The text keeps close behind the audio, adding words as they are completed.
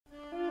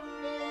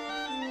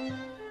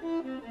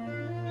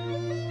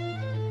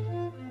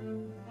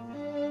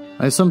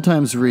I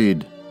sometimes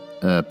read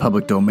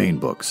public domain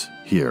books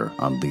here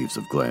on Leaves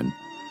of Glen,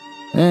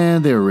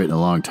 and they were written a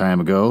long time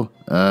ago,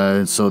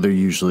 so they're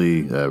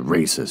usually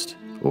racist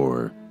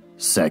or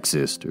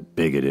sexist or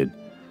bigoted.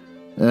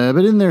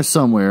 But in there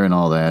somewhere and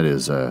all that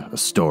is a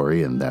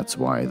story, and that's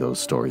why those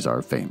stories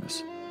are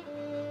famous.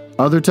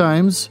 Other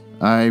times,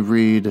 I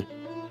read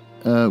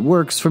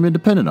works from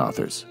independent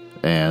authors,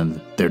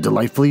 and they're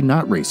delightfully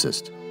not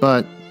racist,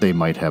 but they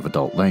might have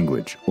adult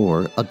language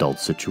or adult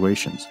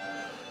situations.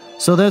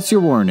 So that's your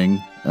warning,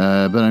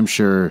 but I'm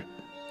sure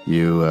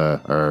you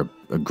are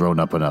grown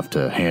up enough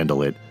to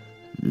handle it.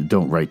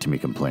 Don't write to me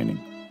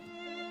complaining.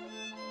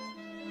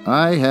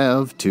 I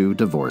have 2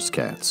 divorce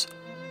cats.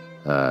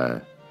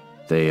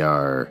 They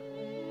are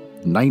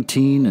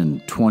 19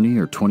 and 20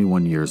 or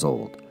 21 years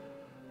old.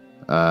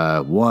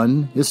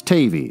 One is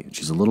Tavy.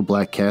 She's a little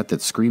black cat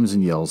that screams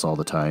and yells all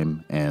the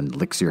time and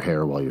licks your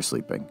hair while you're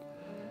sleeping.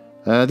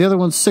 The other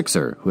one's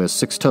Sixer, who has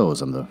 6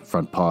 toes on the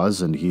front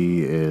paws, and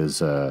he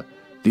is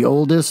the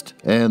oldest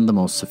and the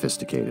most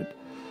sophisticated.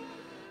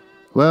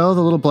 Well,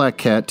 the little black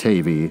cat,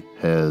 Tavy,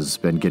 has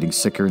been getting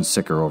sicker and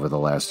sicker over the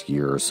last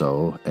year or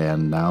so,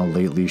 and now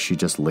lately she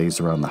just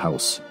lays around the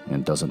house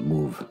and doesn't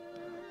move.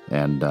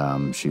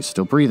 And she's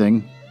still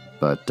breathing,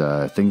 but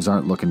things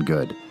aren't looking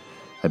good.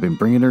 I've been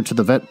bringing her to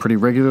the vet pretty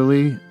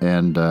regularly,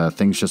 and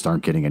things just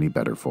aren't getting any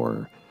better for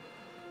her.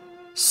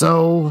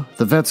 So,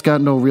 the vet's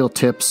got no real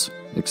tips,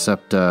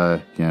 except,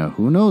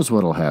 who knows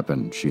what'll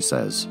happen, she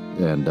says.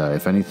 And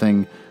if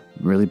anything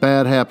really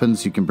bad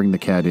happens, you can bring the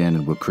cat in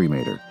and we'll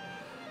cremate her.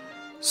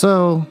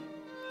 So,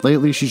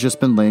 lately she's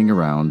just been laying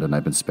around, and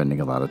I've been spending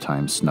a lot of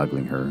time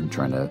snuggling her and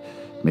trying to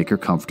make her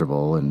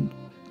comfortable and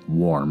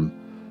warm.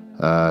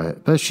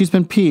 But she's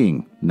been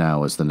peeing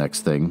now is the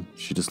next thing.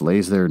 She just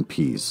lays there and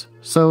pees.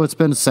 So it's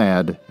been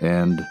sad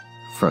and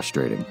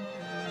frustrating.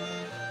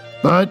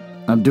 But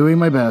I'm doing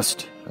my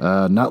best.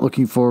 Not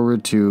looking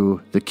forward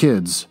to the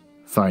kids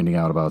finding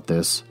out about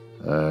this.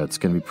 It's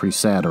going to be pretty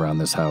sad around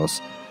this house.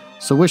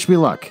 So wish me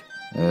luck.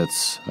 I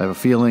have a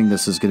feeling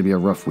this is going to be a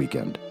rough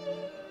weekend.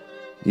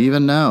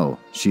 Even now,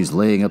 she's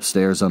laying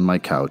upstairs on my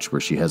couch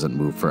where she hasn't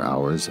moved for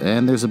hours,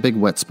 and there's a big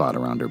wet spot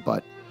around her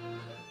butt.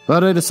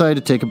 But I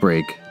decided to take a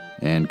break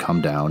and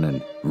come down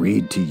and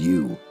read to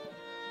you.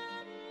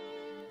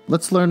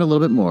 Let's learn a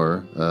little bit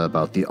more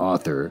about the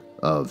author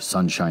of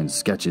Sunshine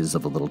Sketches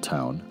of a Little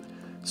Town,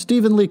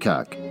 Stephen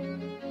Leacock.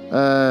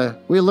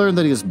 We learned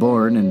that he was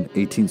born in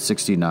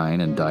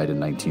 1869 and died in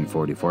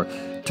 1944.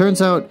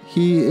 Turns out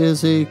he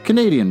is a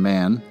Canadian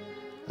man.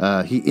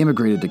 He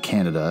immigrated to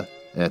Canada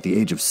at the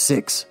age of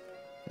 6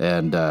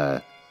 and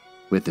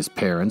with his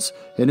parents,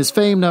 and his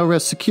fame now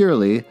rests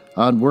securely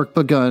on work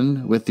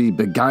begun with the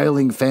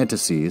beguiling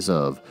fantasies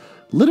of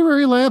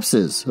literary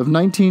lapses of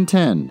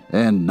 1910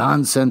 and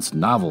nonsense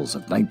novels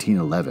of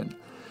 1911.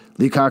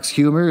 Leacock's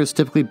humor is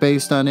typically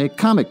based on a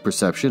comic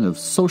perception of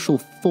social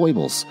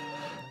foibles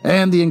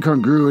and the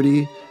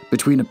incongruity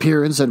between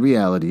appearance and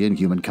reality in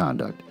human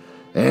conduct.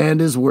 And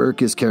his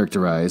work is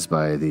characterized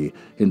by the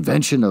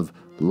invention of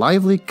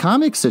lively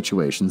comic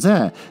situations.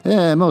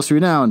 Most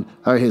renowned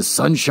are his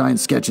Sunshine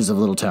Sketches of a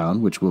Little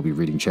Town, which we'll be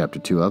reading Chapter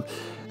 2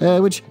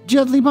 of, which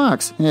gently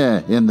mocks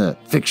in the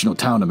fictional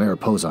town of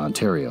Mariposa,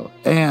 Ontario,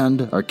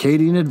 and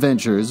Arcadian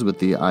Adventures with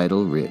the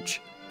Idle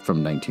Rich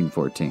from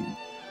 1914.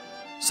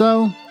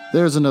 So,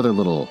 there's another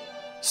little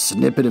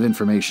snippet of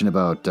information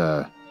about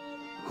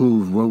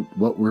who wrote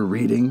what we're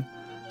reading.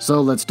 So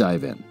let's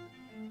dive in.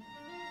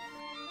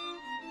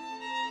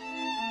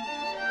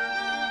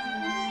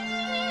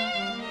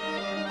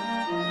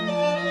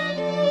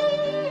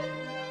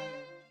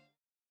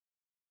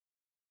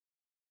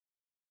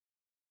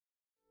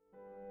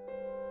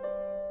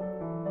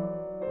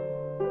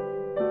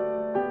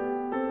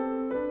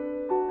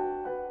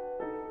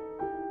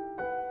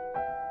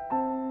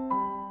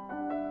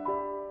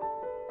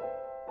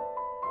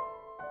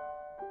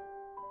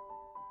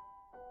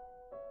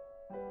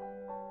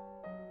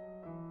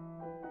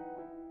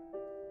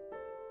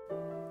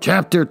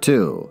 Chapter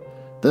 2.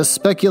 The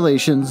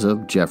Speculations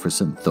of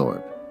Jefferson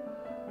Thorpe.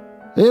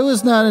 It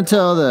was not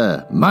until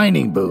the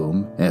mining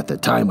boom, at the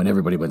time when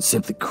everybody went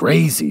simply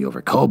crazy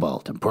over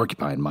cobalt and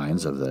porcupine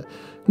mines of the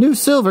New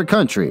Silver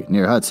Country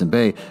near Hudson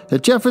Bay,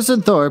 that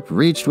Jefferson Thorpe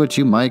reached what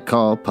you might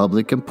call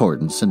public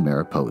importance in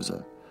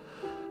Mariposa.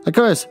 Of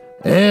course,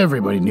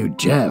 everybody knew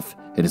Jeff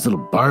at his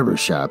little barber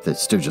shop that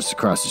stood just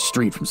across the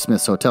street from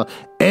Smith's Hotel.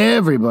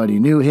 Everybody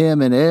knew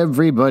him, and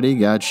everybody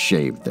got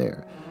shaved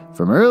there.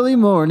 From early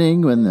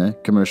morning, when the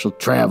commercial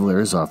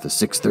travelers off the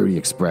 6:30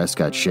 Express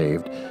got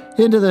shaved,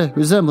 into the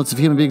resemblance of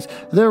human beings,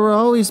 there were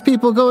always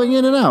people going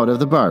in and out of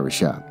the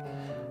barbershop.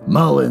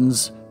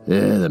 Mullins,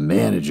 the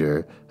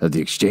manager of the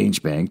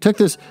Exchange Bank, took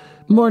this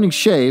morning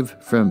shave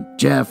from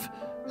Jeff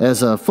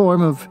as a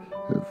form of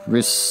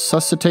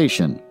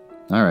resuscitation.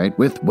 All right,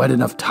 with wet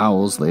enough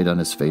towels laid on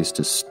his face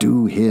to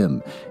stew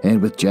him,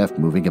 and with Jeff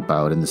moving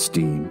about in the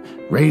steam,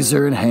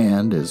 razor in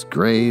hand, as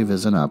grave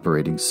as an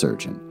operating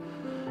surgeon.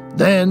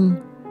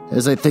 Then,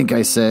 as I think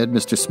I said,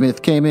 Mr.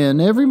 Smith came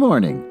in every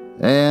morning,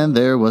 and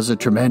there was a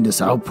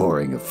tremendous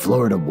outpouring of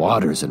Florida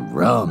waters and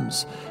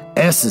rums,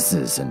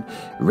 essences and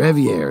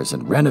Revieres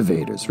and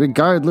renovators,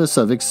 regardless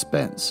of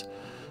expense.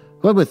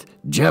 What with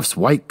Jeff's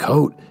white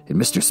coat and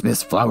Mr.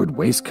 Smith's flowered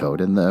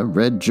waistcoat and the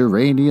red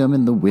geranium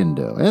in the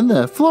window and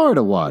the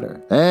Florida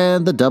water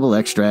and the double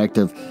extract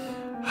of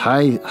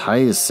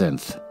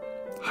hyacinth,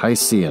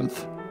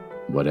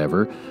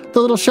 whatever, the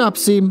little shop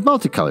seemed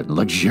multicolored and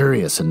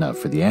luxurious enough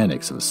for the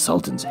annex of a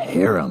sultan's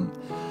harem.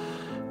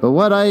 But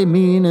what I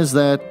mean is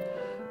that,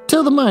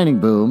 till the mining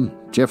boom,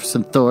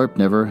 Jefferson Thorpe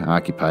never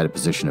occupied a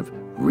position of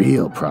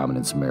real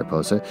prominence in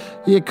Mariposa.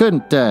 You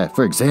couldn't,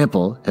 for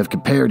example, have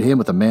compared him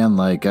with a man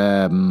like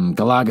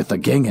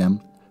Galagatha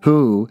Gingham,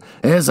 who,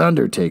 as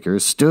undertaker,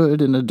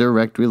 stood in a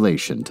direct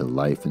relation to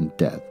life and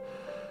death.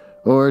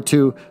 Or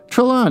to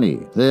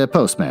Trelawney, the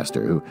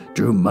postmaster, who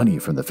drew money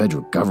from the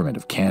federal government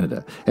of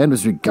Canada and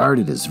was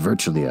regarded as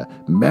virtually a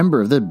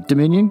member of the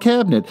Dominion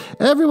cabinet.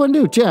 Everyone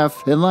knew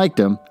Jeff and liked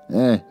him,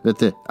 but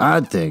the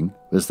odd thing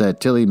was that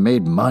till he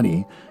made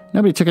money,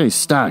 nobody took any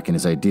stock in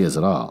his ideas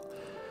at all.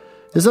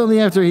 It's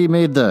only after he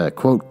made the,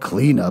 quote,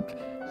 cleanup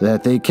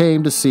that they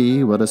came to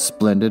see what a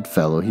splendid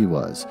fellow he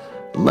was.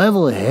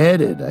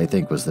 Level-headed, I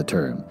think was the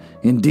term.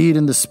 Indeed,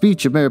 in the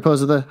speech of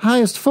Mariposa, the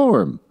highest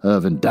form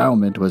of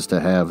endowment was to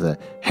have the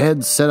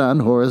head set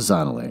on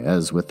horizontally,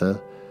 as with a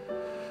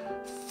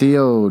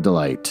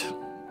theodolite.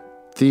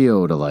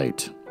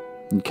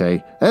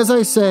 Okay, as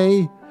I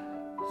say,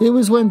 it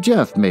was when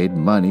Jeff made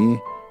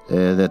money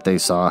that they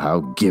saw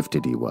how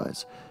gifted he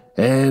was.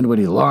 And when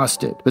he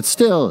lost it. But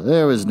still,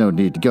 there was no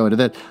need to go into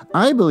that.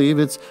 I believe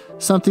it's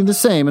something the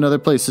same in other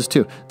places,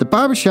 too. The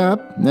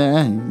barbershop,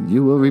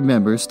 you will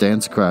remember,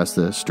 stands across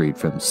the street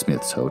from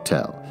Smith's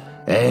Hotel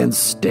and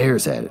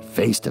stares at it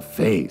face to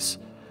face.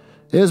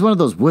 It is one of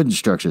those wooden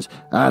structures,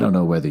 I don't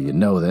know whether you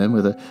know them,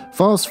 with a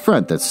false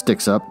front that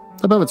sticks up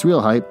above its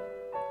real height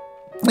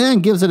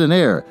and gives it an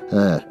air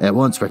at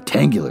once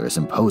rectangular as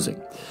imposing.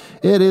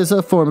 It is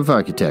a form of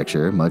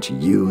architecture much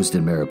used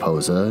in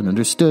Mariposa and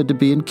understood to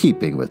be in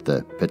keeping with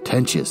the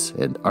pretentious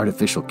and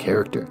artificial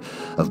character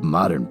of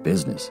modern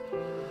business.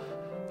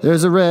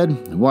 There's a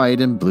red,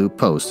 white, and blue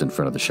post in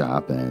front of the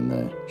shop, and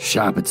the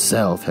shop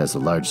itself has a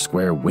large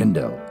square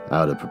window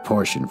out of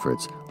proportion for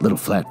its little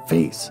flat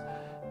face.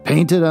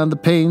 Painted on the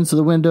panes of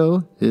the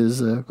window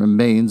is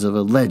remains of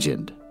a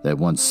legend that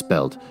once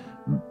spelt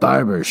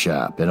 "barber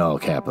shop" in all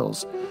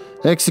capitals,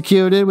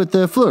 executed with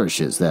the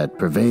flourishes that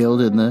prevailed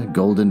in the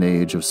golden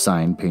age of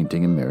sign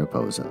painting in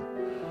Mariposa.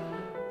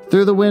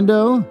 Through the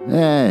window,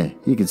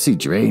 you can see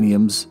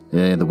geraniums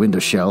in the window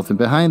shelf, and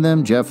behind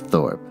them, Jeff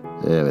Thorpe,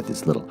 with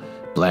his little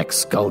black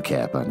skull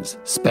cap on, his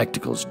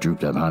spectacles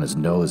drooped on his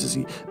nose as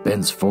he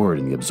bends forward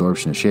in the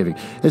absorption of shaving.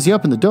 As he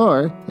opened the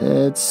door,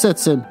 it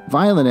sets in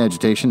violent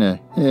agitation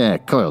a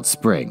coiled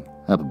spring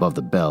up above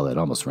the bell that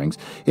almost rings.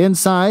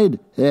 Inside,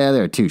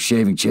 there are two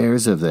shaving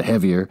chairs of the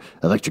heavier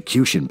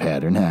electrocution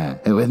pattern,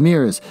 with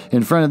mirrors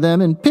in front of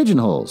them and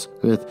pigeonholes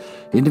with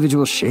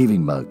individual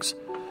shaving mugs.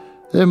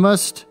 There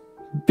must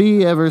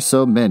be ever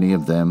so many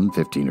of them,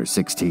 15 or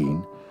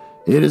 16.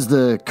 It is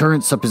the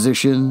current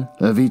supposition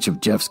of each of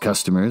Jeff's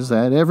customers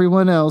that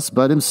everyone else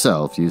but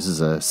himself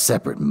uses a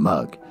separate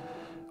mug.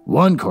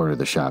 One corner of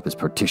the shop is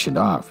partitioned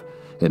off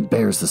and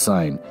bears the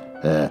sign,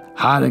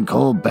 hot and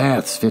cold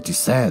baths, 50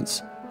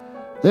 cents.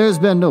 There's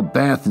been no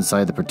bath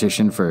inside the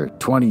partition for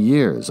 20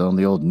 years,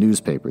 only old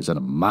newspapers and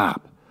a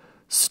mop.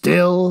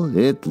 Still,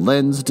 it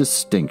lends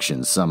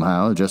distinction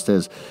somehow, just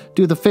as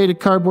do the faded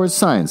cardboard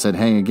signs that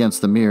hang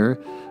against the mirror,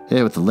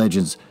 with the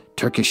legends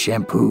Turkish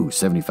shampoo,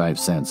 75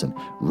 cents, and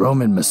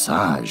Roman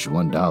massage,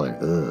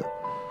 $1. Ugh.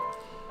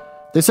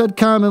 They said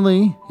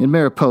commonly in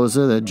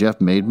Mariposa that Jeff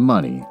made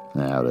money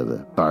out of the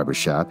barber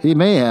shop. He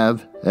may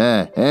have,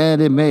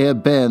 and it may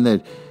have been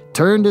that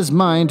turned his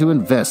mind to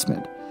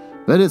investment.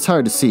 But it's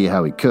hard to see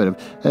how he could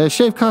have. A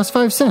shave cost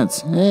 5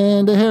 cents,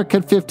 and a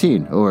haircut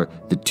 15, or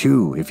the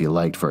 2 if you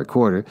liked for a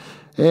quarter.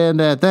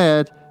 And at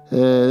that,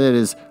 it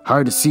is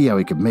hard to see how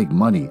he could make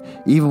money,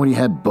 even when he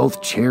had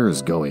both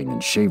chairs going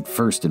and shaved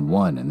first in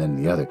one and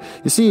then the other.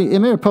 You see,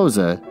 in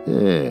Mariposa,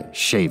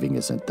 shaving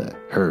isn't the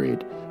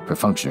hurried,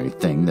 perfunctory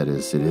thing that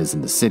it is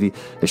in the city.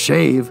 A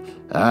shave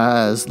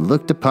is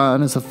looked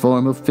upon as a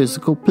form of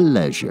physical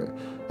pleasure,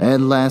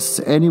 and lasts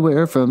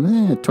anywhere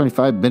from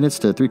 25 minutes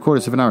to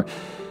 3/4 of an hour.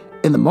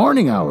 In the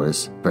morning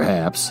hours,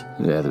 perhaps,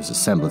 there's a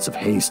semblance of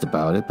haste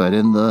about it, but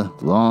in the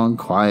long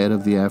quiet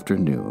of the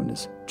afternoon,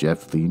 as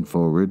Jeff leaned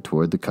forward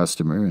toward the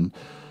customer and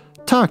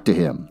talked to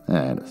him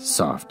in a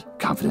soft,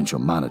 confidential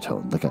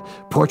monotone, like a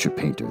portrait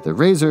painter, the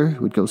razor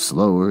would go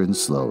slower and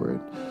slower,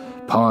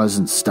 and pause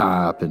and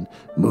stop, and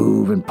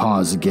move and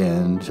pause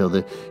again, till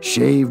the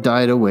shave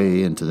died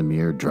away into the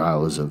mere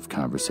drowse of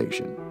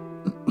conversation.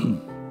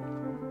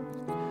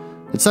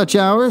 At such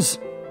hours,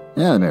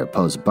 the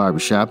Mariposa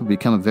barbershop would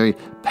become a very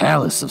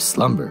palace of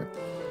slumber.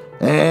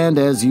 And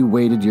as you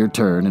waited your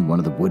turn in one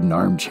of the wooden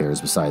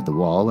armchairs beside the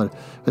wall,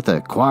 with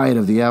the quiet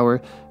of the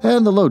hour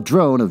and the low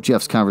drone of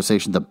Jeff's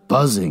conversation, the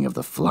buzzing of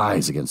the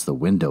flies against the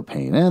window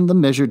pane, and the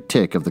measured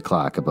tick of the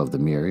clock above the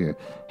mirror, your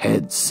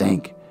head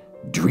sank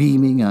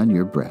dreaming on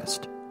your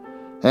breast.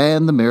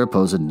 And the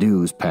Mariposa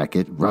news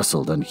packet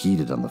rustled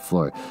unheeded on the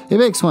floor. It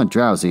makes one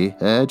drowsy,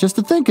 just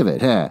to think of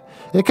it,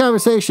 The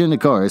conversation, of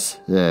course,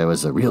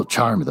 was the real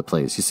charm of the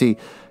place. You see,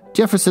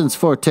 Jefferson's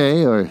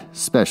forte, or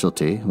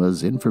specialty,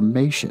 was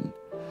information.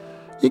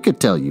 He could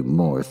tell you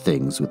more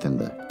things within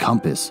the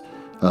compass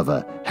of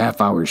a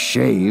half-hour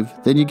shave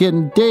than you get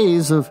in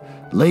days of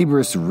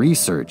laborious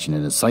research in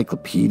an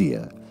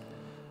encyclopedia.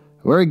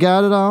 Where he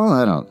got it all,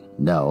 I don't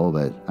know,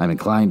 but I'm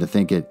inclined to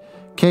think it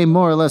came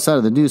more or less out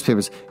of the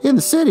newspapers. In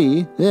the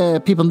city,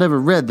 people never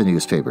read the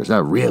newspapers.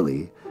 Not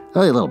really.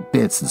 Only little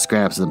bits and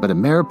scraps of them, but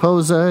in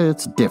Mariposa,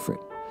 it's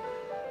different.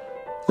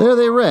 There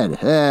they read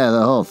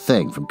the whole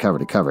thing from cover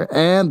to cover,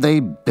 and they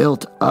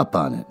built up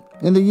on it.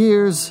 In the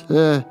years,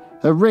 a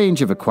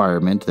range of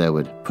acquirement that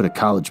would put a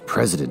college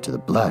president to the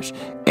blush.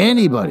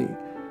 Anybody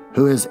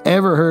who has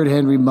ever heard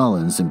Henry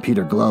Mullins and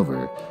Peter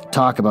Glover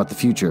talk about the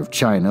future of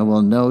China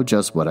will know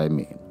just what I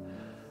mean.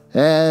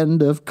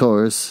 And, of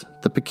course,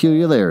 the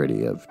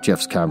peculiarity of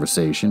Jeff's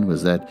conversation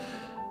was that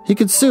he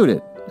could suit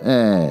it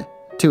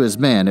to his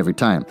man every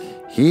time.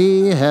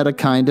 He had a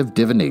kind of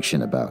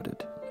divination about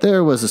it.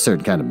 There was a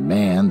certain kind of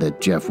man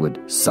that Jeff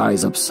would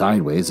size up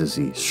sideways as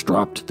he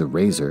stropped the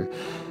razor,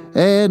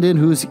 and in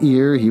whose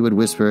ear he would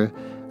whisper,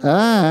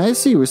 I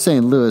see where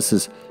St. Louis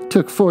has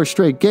took 4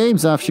 straight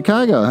games off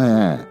Chicago,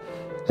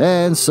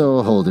 and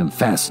so hold him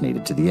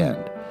fascinated to the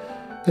end.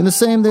 In the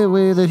same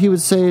way that he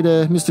would say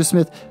to Mr.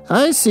 Smith,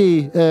 I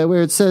see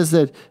where it says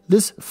that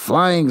this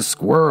flying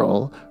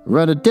squirrel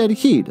run a dead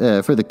heat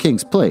for the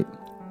King's Plate.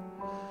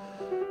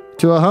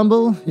 To a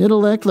humble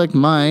intellect like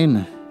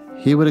mine,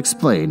 he would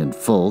explain in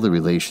full the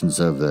relations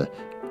of the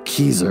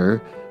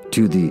Kaiser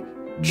to the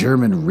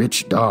German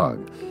rich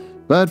dog.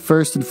 But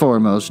first and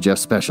foremost,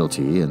 Jeff's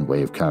specialty and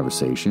way of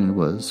conversation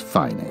was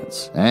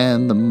finance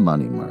and the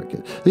money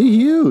market. The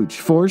huge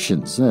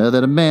fortunes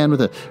that a man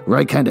with a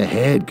right kind of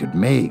head could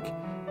make.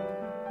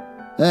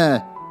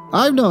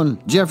 I've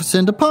known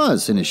Jefferson to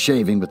pause in his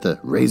shaving with the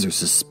razor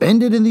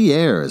suspended in the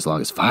air as long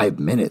as 5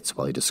 minutes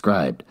while he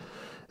described,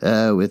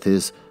 with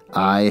his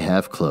eye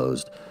half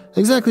closed,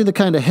 exactly the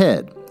kind of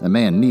head a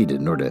man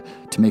needed in order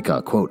to make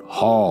a, quote,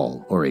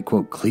 haul or a,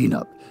 quote,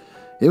 cleanup.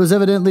 It was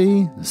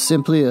evidently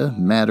simply a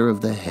matter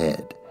of the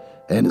head,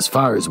 and as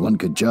far as one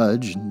could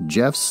judge,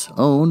 Jeff's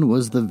own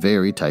was the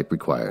very type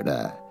required.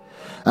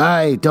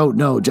 I don't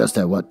know just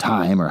at what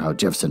time or how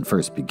Jefferson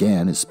first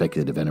began his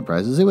speculative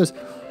enterprises. It was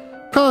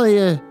probably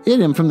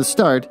in him from the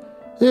start.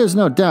 There's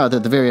no doubt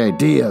that the very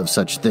idea of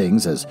such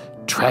things as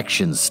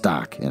traction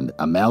stock and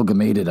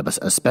amalgamated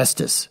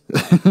asbestos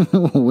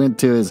went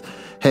to his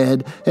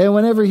head, and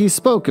whenever he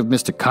spoke of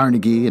Mr.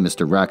 Carnegie and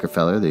Mr.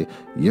 Rockefeller, the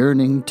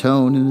yearning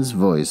tone in his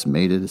voice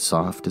made it as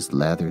soft as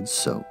lathered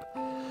soap.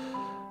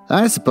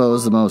 I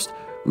suppose the most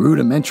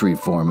rudimentary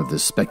form of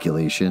this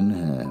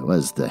speculation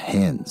was the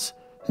hens.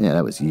 Yeah,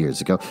 that was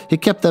years ago. He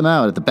kept them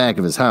out at the back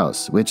of his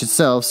house, which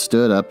itself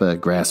stood up a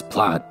grass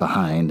plot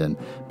behind and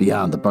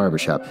beyond the barber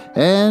shop.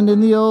 And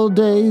in the old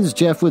days,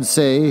 Jeff would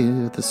say,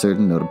 with a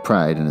certain note of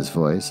pride in his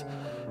voice,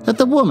 that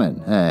the woman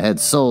had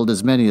sold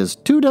as many as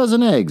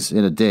 24 eggs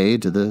in a day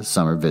to the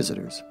summer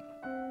visitors.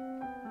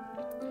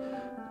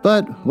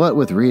 But what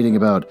with reading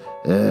about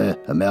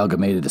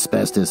amalgamated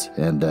asbestos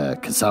and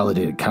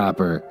consolidated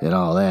copper and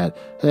all that,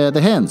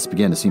 the hens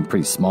began to seem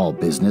pretty small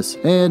business,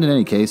 and in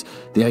any case,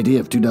 the idea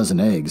of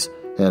 24 eggs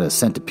at a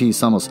cent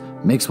apiece almost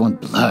makes one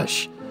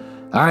blush.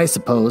 I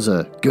suppose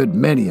a good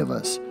many of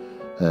us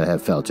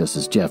have felt just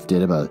as Jeff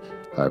did about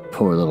our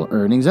poor little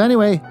earnings.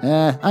 Anyway,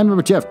 I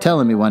remember Jeff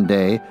telling me one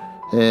day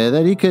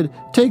that he could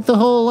take the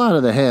whole lot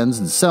of the hens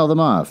and sell them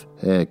off,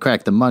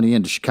 crack the money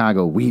into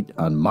Chicago wheat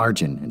on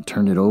margin, and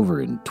turn it over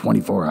in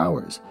 24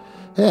 hours.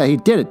 Yeah, he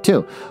did it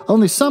too.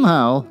 Only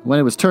somehow, when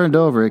it was turned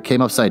over, it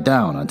came upside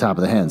down on top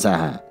of the hens.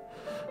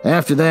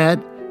 After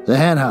that, the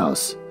hen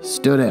house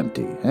stood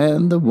empty,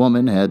 and the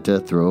woman had to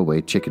throw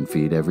away chicken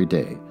feed every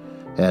day.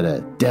 At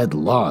a dead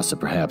loss of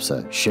perhaps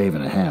a shave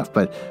and a half,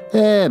 but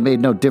it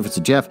made no difference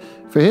to Jeff,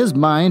 for his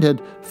mind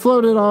had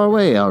floated our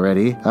way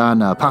already on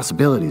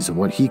possibilities of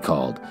what he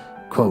called,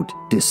 quote,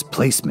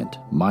 displacement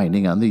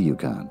mining on the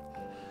Yukon.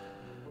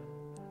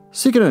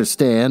 So you can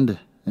understand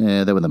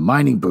that when the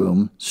mining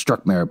boom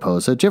struck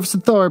Mariposa,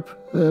 Jefferson Thorpe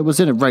was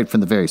in it right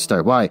from the very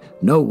start. Why,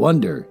 no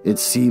wonder it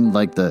seemed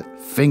like the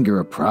finger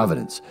of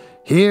Providence.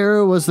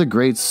 Here was the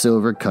great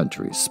silver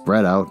country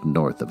spread out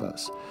north of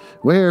us,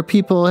 where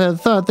people had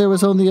thought there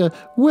was only a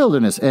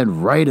wilderness,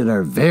 and right at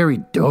our very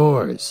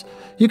doors.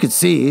 You could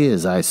see,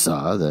 as I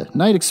saw, the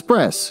night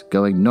express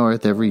going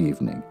north every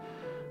evening.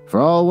 For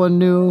all one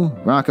knew,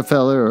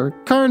 Rockefeller or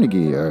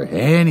Carnegie or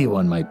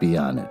anyone might be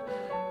on it.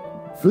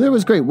 For there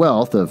was great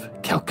wealth of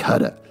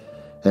Calcutta,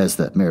 as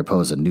the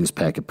Mariposa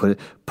newspacket put it,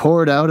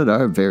 poured out at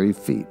our very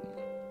feet.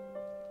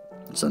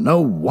 So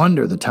no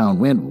wonder the town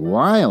went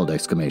wild!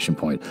 Exclamation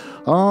point.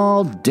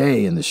 All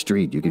day in the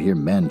street you could hear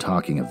men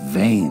talking of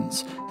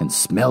veins and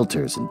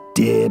smelters and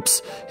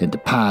dips and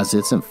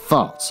deposits and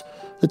faults.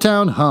 The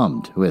town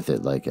hummed with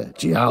it like a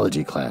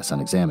geology class on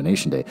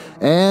examination day,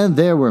 and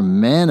there were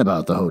men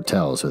about the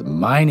hotels with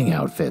mining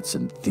outfits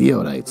and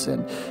theodites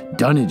and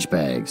dunnage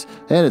bags,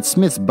 and at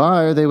Smith's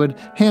bar they would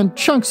hand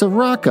chunks of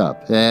rock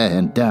up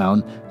and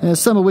down,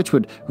 some of which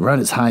would run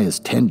as high as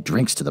 10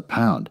 drinks to the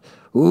pound.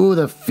 Ooh,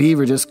 the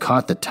fever just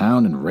caught the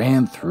town and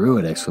ran through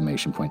it!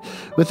 Exclamation point.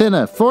 Within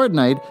a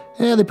fortnight,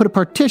 they put a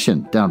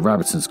partition down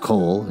Robertson's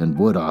coal and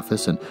wood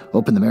office and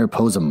opened the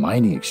Mariposa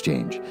Mining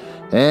Exchange.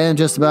 And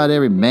just about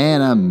every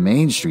man on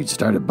Main Street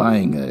started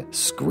buying a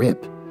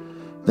scrip.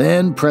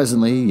 Then,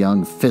 presently,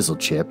 young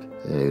Fizzlechip,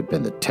 who'd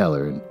been the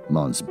teller in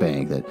Mullins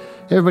Bank that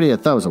everybody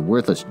had thought was a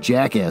worthless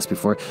jackass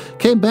before,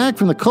 came back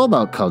from the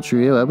cobalt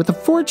country with a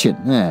fortune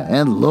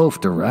and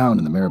loafed around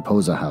in the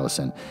Mariposa house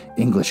in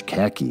English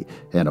khaki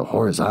and a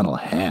horizontal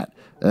hat,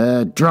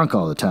 drunk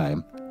all the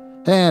time,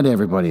 and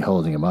everybody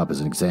holding him up as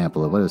an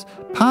example of what was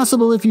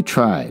possible if you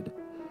tried.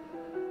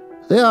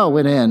 They all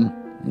went in,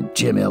 and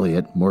Jim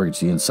Elliott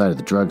mortgaged the inside of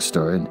the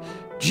drugstore and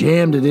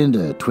jammed it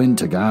into Twin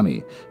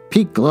Tagami.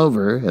 Pete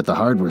Glover at the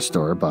hardware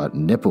store bought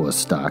Nippoa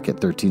stock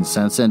at 13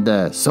 cents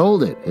and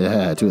sold it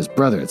to his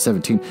brother at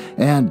 17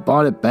 and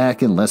bought it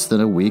back in less than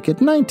a week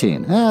at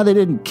 19. They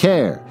didn't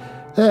care.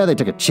 They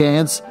took a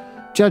chance.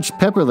 Judge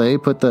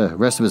Pepperley put the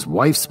rest of his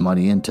wife's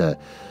money into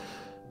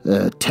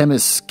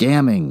Temis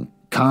scamming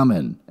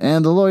common,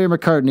 and the lawyer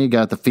McCartney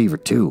got the fever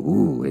too.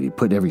 Ooh, and he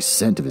put every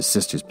cent of his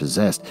sister's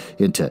possessed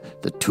into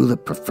the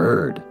Tulip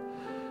Preferred.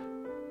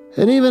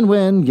 And even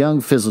when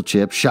young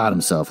Fizzlechip shot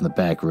himself in the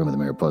back room of the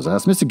Mariposa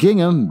house, Mr.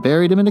 Gingham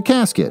buried him in a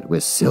casket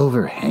with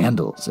silver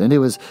handles, and it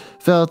was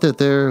felt that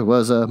there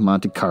was a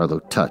Monte Carlo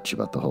touch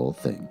about the whole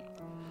thing.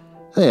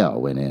 They all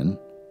went in,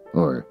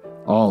 or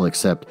all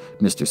except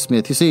Mr.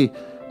 Smith. You see,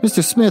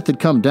 Mr. Smith had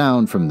come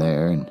down from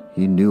there, and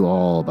he knew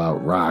all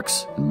about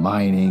rocks and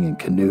mining and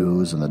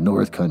canoes and the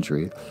North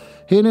Country.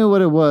 He knew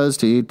what it was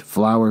to eat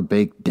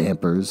flour-baked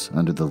dampers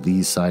under the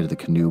lee side of the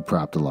canoe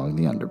propped along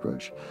the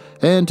underbrush,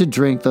 and to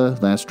drink the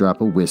last drop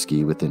of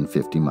whiskey within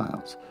 50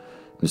 miles.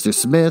 Mr.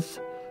 Smith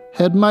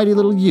had mighty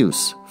little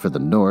use for the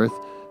North,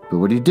 but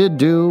what he did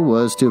do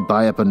was to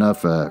buy up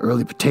enough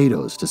early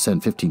potatoes to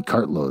send 15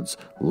 cartloads,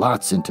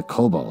 lots into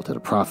cobalt at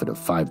a profit of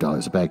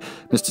 $5 a bag.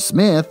 Mr.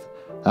 Smith,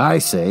 I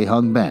say,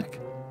 hung back.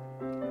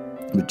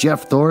 But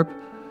Jeff Thorpe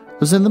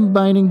was in the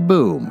mining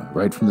boom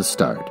right from the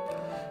start.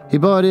 He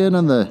bought in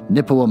on the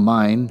Nippoa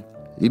mine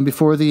even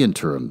before the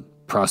interim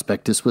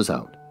prospectus was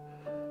out.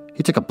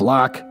 He took a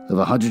block of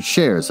 100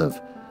 shares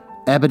of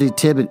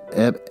Abitibi,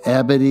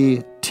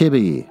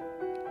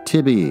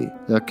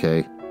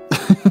 okay,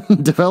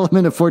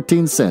 development of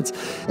 14 cents.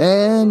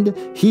 And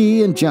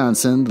he and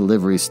Johnson, the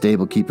livery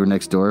stable keeper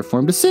next door,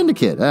 formed a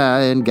syndicate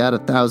and got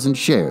 1,000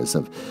 shares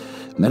of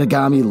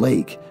Metagami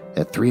Lake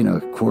at 3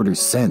 1/4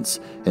 cents,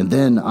 and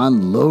then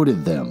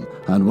unloaded them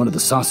on one of the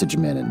sausage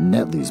men at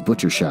Netley's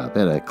butcher shop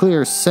at a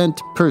clear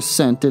cent per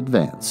cent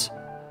advance.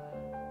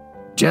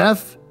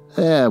 Jeff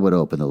would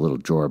open the little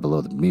drawer below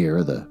the mirror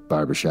of the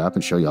barber shop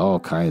and show you all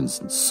kinds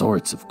and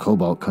sorts of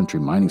cobalt country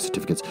mining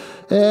certificates.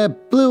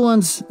 Blue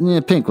ones,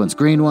 pink ones,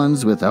 green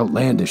ones with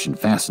outlandish and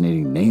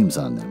fascinating names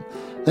on them.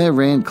 They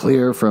ran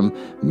clear from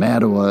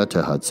Mattawa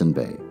to Hudson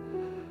Bay.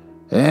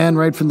 And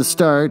right from the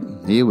start,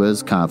 he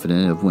was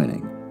confident of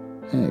winning.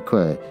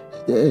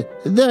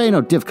 There ain't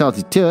no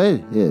difficulty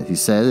to it, he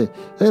said.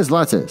 There's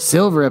lots of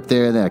silver up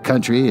there in that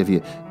country. If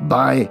you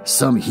buy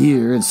some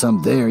here and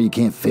some there, you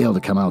can't fail to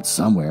come out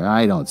somewhere,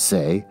 I don't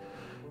say.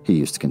 He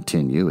used to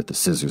continue with the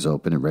scissors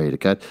open and ready to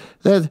cut.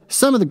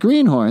 Some of the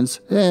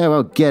greenhorns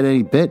won't get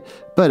any bit,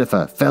 but if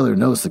a feller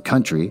knows the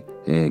country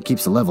and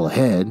keeps a level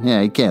head,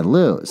 he can't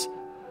lose.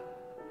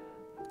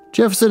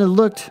 Jefferson had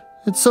looked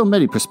at so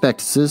many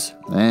prospectuses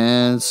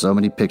and so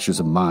many pictures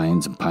of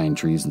mines and pine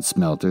trees and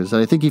smelters that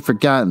I think he'd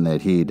forgotten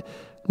that he'd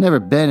never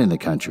been in the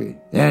country.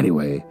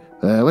 Anyway,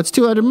 what's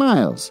 200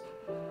 miles?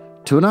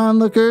 To an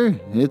onlooker,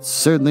 it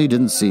certainly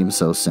didn't seem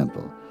so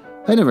simple.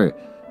 I never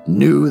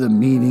knew the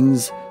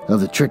meanings of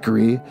the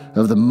trickery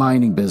of the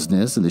mining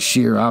business and the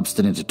sheer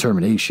obstinate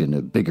determination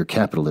of bigger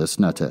capitalists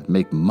not to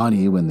make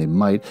money when they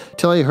might,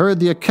 till I heard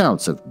the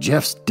accounts of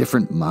Jeff's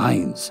different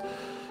mines.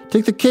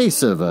 Take the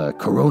case of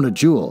Corona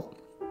Jewel.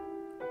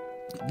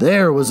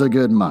 There was a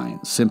good mine,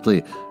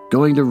 simply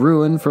going to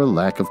ruin for a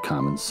lack of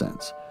common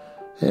sense.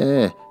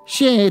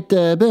 She ain't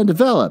been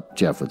developed,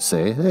 Jeff would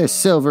say. There's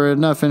silver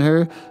enough in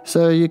her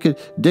so you could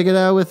dig it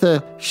out with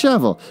a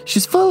shovel.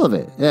 She's full of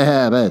it.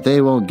 But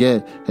they won't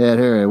get at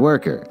her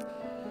worker.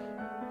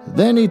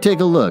 Then he'd take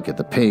a look at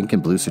the pink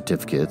and blue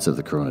certificates of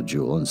the Corona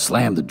Jewel and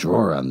slam the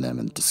drawer on them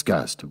in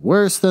disgust.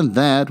 Worse than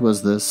that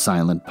was the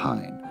Silent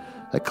Pine.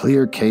 A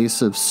clear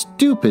case of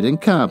stupid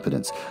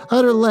incompetence,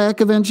 utter lack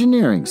of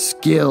engineering.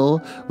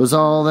 Skill was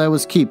all that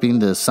was keeping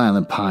the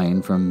Silent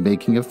Pine from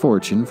making a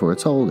fortune for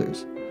its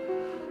holders.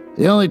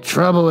 The only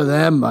trouble with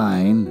that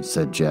mine,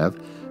 said Jeff,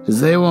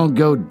 is they won't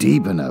go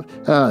deep enough.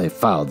 They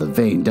followed the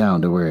vein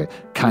down to where it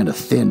kind of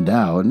thinned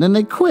out, and then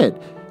they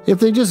quit. If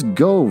they just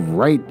go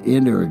right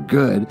into her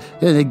good,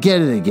 then they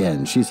get it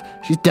again. She's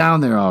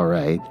down there all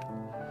right.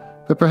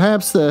 But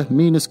perhaps the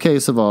meanest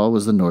case of all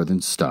was the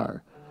Northern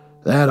Star.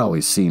 That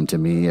always seemed to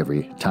me,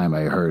 every time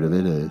I heard of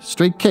it, a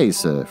straight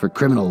case for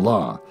criminal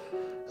law.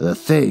 The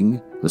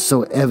thing was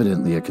so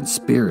evidently a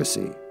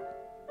conspiracy.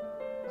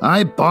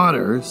 "I bought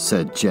her,"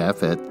 said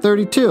Jeff, "at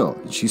 32,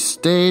 and she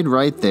stayed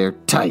right there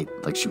tight,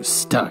 like she was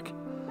stuck.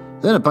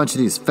 Then a bunch of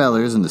these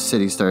fellers in the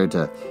city started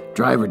to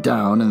drive her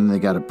down, and they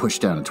got her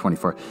pushed down to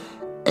 24.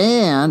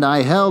 And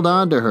I held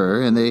on to her,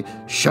 and they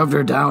shoved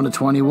her down to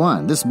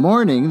 21. This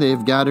morning,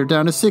 they've got her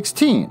down to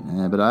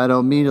 16, but I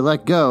don't mean to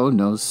let go,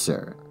 no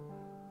sir."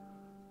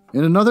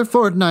 In another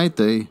fortnight,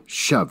 they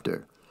shoved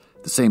her,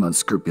 the same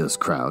unscrupulous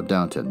crowd,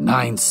 down to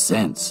 9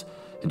 cents.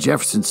 And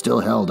Jefferson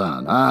still held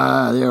on.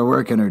 They're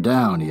working her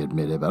down, he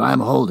admitted, but I'm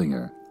holding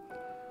her.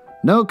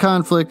 No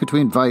conflict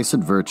between vice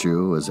and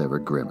virtue was ever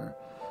grimmer.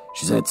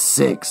 "She's at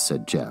 6,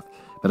 said Jeff,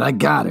 "but I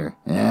got her.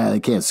 They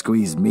can't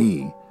squeeze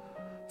me."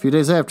 A few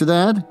days after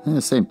that,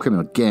 the same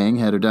criminal gang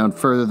had her down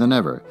further than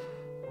ever.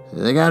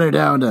 "They got her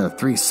down to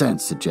 3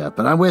 cents, said Jeff,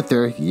 "but I'm with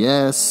her.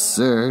 Yes,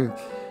 sir.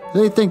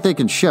 They think they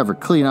can shove her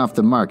clean off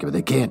the market, but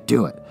they can't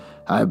do it.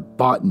 I've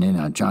bought in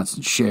on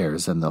Johnson's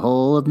shares and the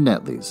whole of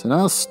Netley's, and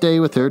I'll stay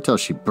with her till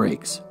she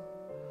breaks."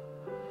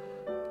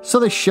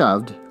 So they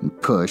shoved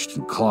and pushed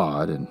and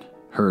clawed and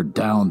her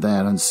down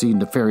that unseen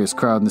nefarious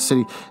crowd in the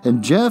city,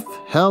 and Jeff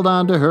held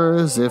on to her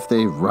as if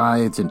they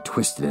writhed and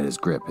twisted at his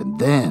grip.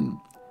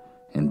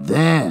 And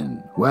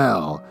then,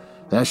 well,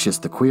 that's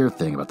just the queer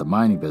thing about the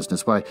mining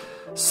business. Why,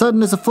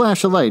 sudden as a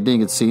flash of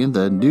lightning, it seemed,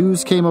 the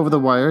news came over the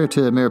wire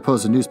to the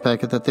Mariposa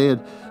Newspacket that they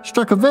had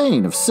struck a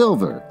vein of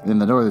silver in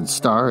the Northern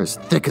Star as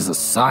thick as a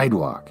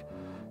sidewalk,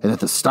 and that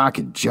the stock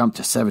had jumped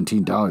to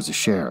 $17 a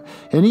share.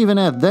 And even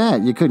at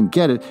that, you couldn't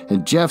get it,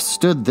 and Jeff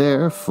stood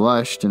there,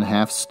 flushed and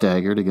half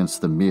staggered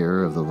against the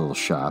mirror of the little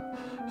shop,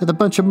 with a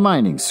bunch of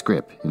mining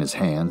scrip in his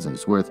hands, and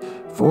it's worth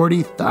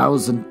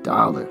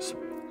 $40,000.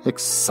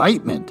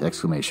 Excitement!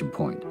 Exclamation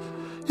point.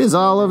 Is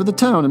all over the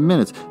town in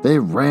minutes. They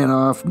ran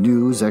off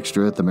news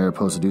extra at the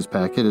Mariposa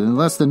Newspacket, and in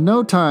less than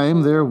no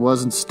time there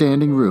wasn't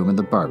standing room in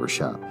the barber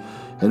shop.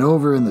 And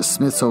over in the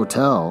Smith's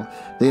Hotel,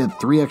 they had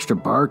 3 extra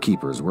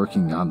barkeepers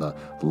working on the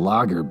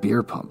lager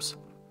beer pumps.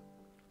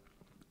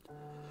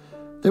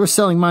 They were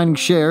selling mining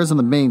shares on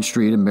the main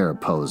street in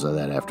Mariposa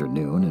that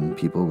afternoon, and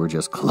people were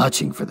just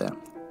clutching for them.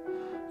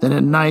 Then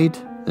at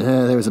night,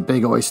 there was a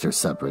big oyster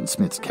supper in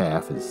Smith's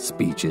Cafe, and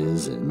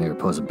speeches and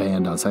Mariposa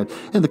band outside.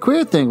 And the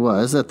queer thing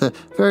was that the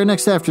very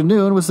next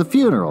afternoon was the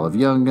funeral of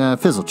young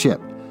Fizzlechip.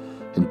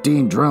 And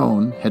Dean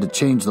Drone had to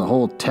change the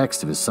whole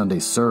text of his Sunday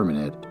sermon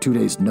at 2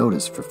 days'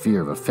 notice for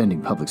fear of offending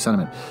public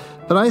sentiment.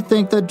 But I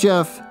think that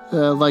Jeff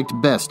liked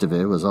best of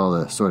it was all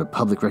the sort of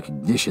public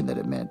recognition that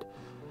it meant.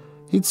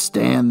 He'd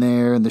stand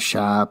there in the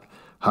shop,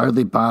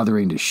 hardly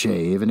bothering to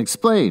shave, and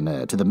explain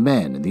to the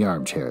men in the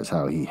armchairs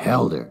how he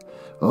held her.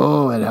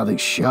 Oh, and how they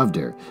shoved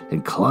her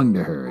and clung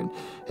to her, and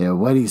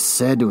what he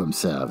said to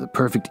himself, the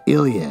perfect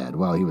Iliad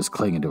while he was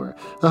clinging to her.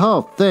 The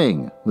whole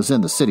thing was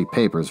in the city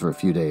papers for a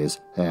few days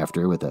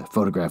after, with a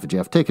photograph of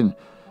Jeff taken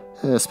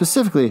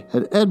specifically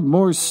at Ed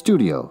Moore's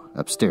studio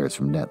upstairs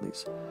from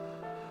Netley's.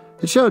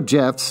 It showed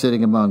Jeff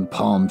sitting among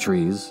palm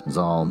trees, as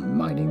all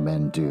mining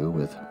men do,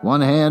 with one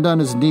hand on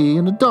his knee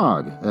and a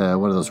dog,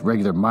 one of those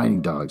regular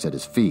mining dogs, at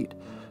his feet,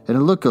 and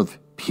a look of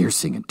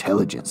piercing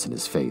intelligence in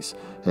his face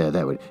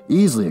that would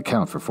easily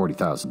account for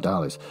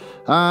 $40,000.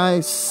 I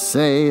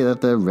say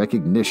that the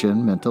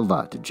recognition meant a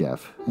lot to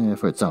Jeff,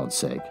 for its own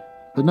sake.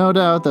 But no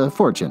doubt the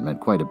fortune meant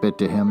quite a bit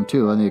to him,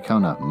 too, on the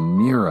account of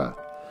Mira.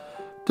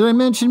 Did I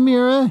mention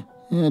Mira?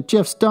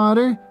 Jeff's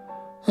daughter?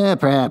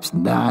 Perhaps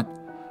not.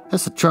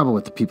 That's the trouble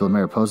with the people of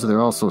Mariposa.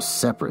 They're all so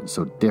separate and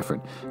so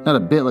different. Not a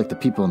bit like the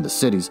people in the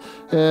cities,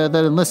 that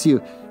unless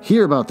you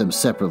hear about them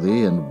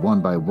separately and one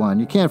by one,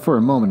 you can't for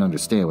a moment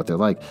understand what they're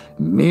like.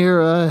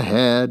 Mira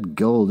had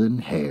golden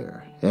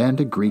hair and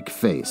a Greek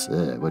face,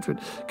 which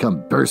would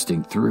come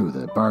bursting through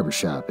the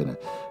barbershop in a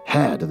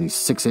hat at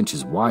least 6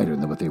 inches wider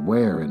than what they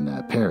wear in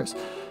Paris.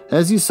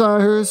 As you saw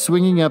her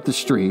swinging up the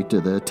street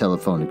to the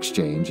telephone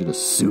exchange in a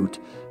suit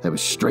that was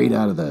straight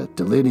out of the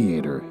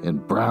Delineator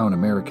and brown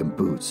American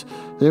boots,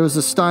 there was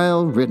a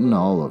style written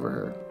all over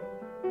her.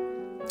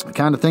 The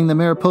kind of thing that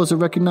Mariposa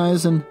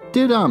recognized and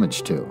did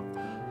homage to.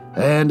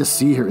 And to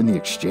see her in the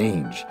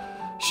exchange.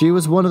 She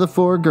was one of the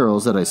 4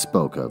 girls that I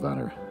spoke of on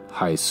her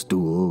high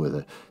stool with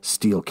a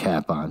steel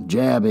cap on,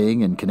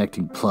 jabbing and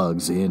connecting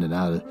plugs in and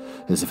out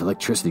as if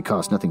electricity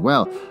cost nothing.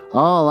 Well,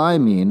 all I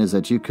mean is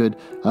that you could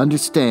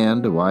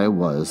understand why it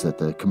was that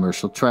the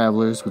commercial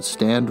travelers would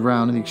stand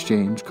around in the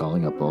exchange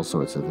calling up all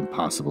sorts of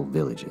impossible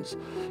villages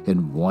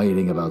and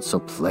whining about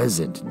so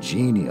pleasant and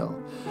genial.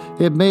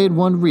 It made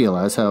one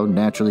realize how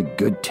naturally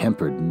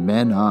good-tempered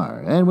men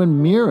are, and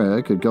when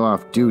Mira could go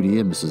off duty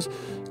and Mrs.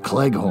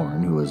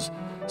 Cleghorn, who was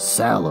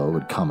sallow,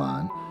 would come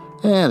on,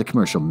 the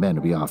commercial men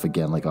would be off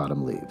again like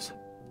autumn leaves.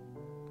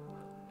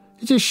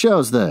 It just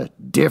shows the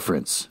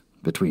difference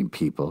between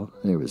people.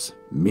 There was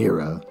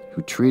Mira,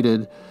 who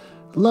treated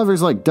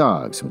lovers like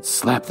dogs and would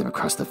slap them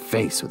across the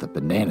face with a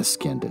banana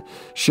skin to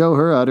show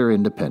her utter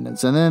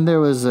independence. And then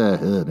there was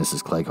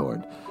Mrs.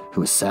 Cleghorn,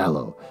 who was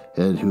sallow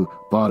and who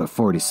bought a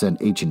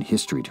 40-cent ancient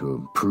history to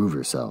improve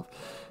herself.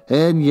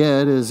 And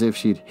yet, as if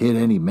she'd hit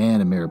any man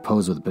in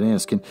Mariposa with a banana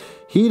skin,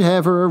 he'd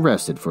have her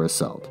arrested for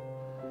assault.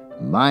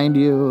 Mind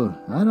you,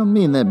 I don't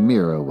mean that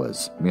Mira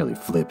was merely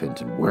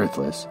flippant and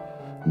worthless.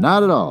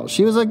 Not at all.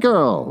 She was a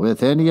girl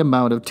with any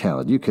amount of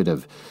talent. You could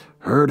have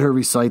heard her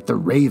recite The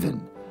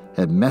Raven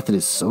at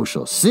Methodist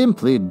Social.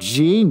 Simply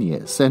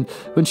genius. And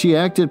when she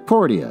acted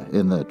Portia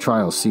in the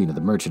trial scene of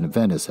The Merchant of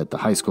Venice at the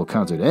high school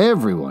concert,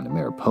 everyone in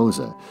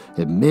Mariposa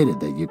admitted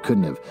that you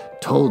couldn't have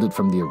told it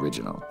from the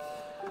original.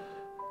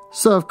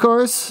 So, of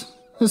course,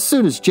 as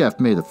soon as Jeff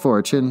made a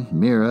fortune,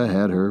 Mira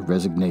had her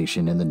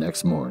resignation in the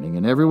next morning,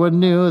 and everyone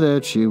knew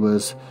that she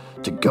was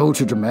to go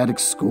to dramatic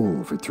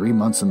school for 3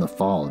 months in the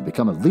fall and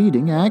become a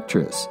leading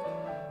actress.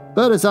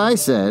 But as I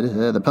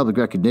said, the public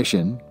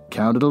recognition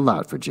counted a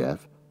lot for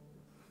Jeff.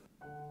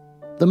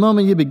 The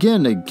moment you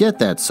begin to get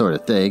that sort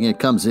of thing, it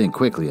comes in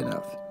quickly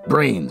enough.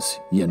 Brains,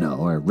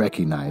 are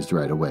recognized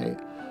right away.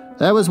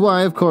 That was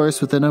why, of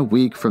course, within a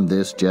week from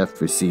this,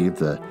 Jeff received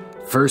the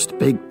first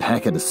big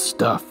packet of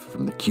stuff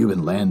from the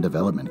Cuban Land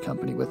Development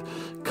Company with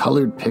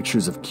colored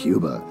pictures of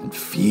Cuba and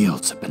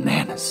fields of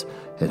bananas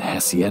and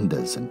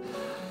haciendas and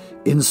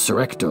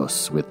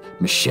insurrectos with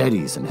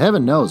machetes and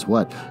heaven knows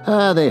what.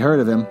 They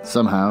heard of him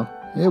somehow.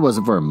 It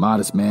wasn't for a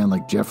modest man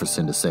like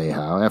Jefferson to say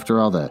how. After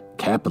all, the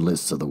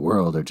capitalists of the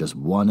world are just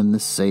one and the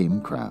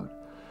same crowd.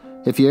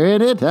 If you're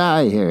in it,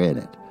 you're in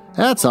it.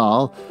 That's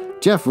all.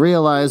 Jeff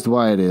realized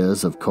why it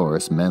is, of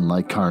course, men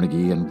like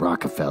Carnegie and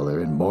Rockefeller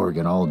and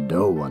Morgan all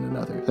know one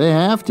another. They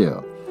have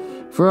to.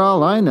 For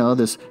all I know,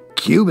 this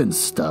Cuban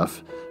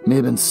stuff may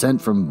have been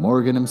sent from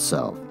Morgan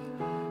himself.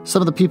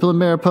 Some of the people in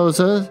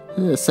Mariposa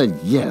said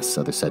yes,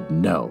 others said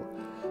no.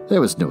 There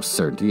was no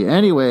certainty.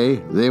 Anyway,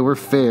 they were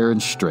fair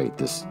and straight,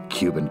 this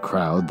Cuban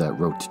crowd that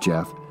wrote to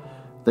Jeff.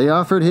 They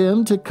offered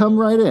him to come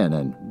right in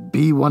and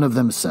be one of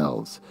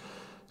themselves.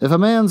 If a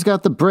man's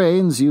got the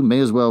brains, you may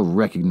as well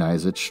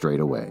recognize it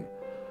straight away.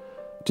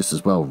 Just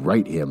as well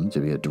write him to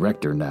be a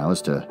director now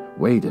as to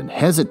wait and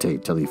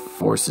hesitate till he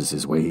forces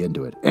his way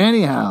into it.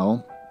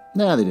 Anyhow,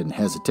 they didn't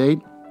hesitate.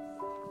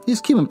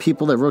 These Cuban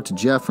people that wrote to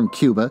Jeff from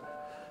Cuba,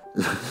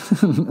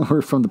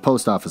 or from the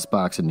post office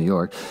box in New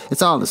York,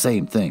 it's all the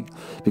same thing.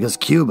 Because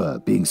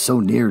Cuba, being so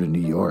near to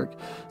New York,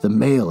 the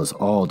mail is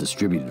all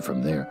distributed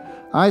from there.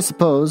 I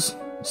suppose,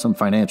 some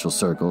financial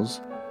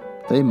circles,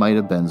 they might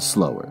have been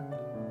slower.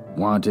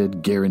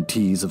 Wanted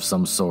guarantees of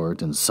some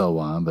sort and so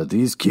on, but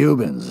these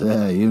Cubans,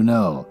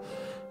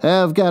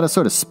 have got a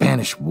sort of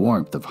Spanish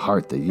warmth of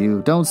heart that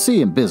you don't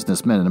see in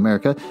businessmen in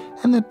America,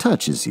 and that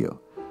touches you.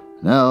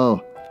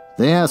 No,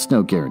 they asked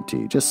no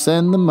guarantee. Just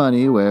send the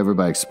money wherever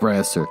by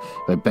express or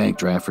by bank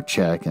draft or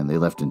check, and they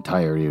left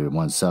entirety to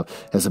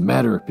oneself as a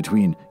matter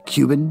between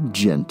Cuban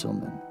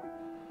gentlemen.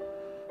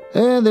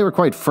 And they were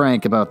quite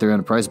frank about their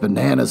enterprise.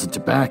 Bananas and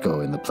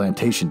tobacco in the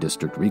plantation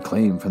district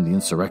reclaimed from the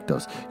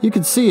insurrectos. You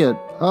can see it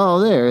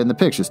all there in the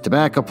pictures.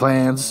 Tobacco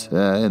plants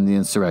and the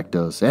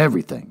insurrectos,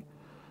 everything.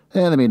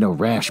 And they made no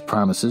rash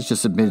promises,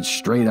 just admitted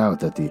straight out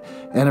that the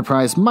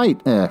enterprise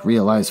might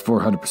realize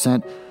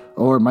 400%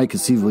 or might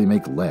conceivably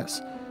make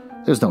less.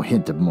 There's no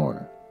hint of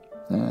more.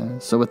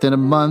 So within a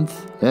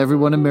month,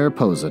 everyone in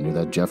Mariposa knew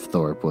that Jeff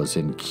Thorpe was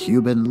in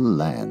Cuban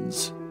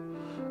lands.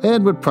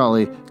 And would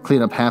probably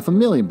clean up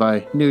 $500,000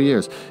 by New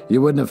Year's.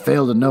 You wouldn't have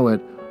failed to know it.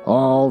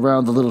 All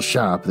around the little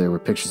shop, there were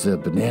pictures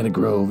of banana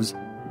groves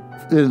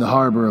in the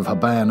harbor of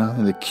Havana,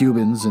 and the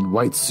Cubans in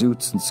white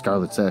suits and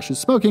scarlet sashes,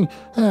 smoking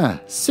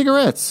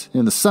cigarettes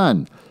in the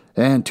sun,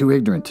 and too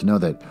ignorant to know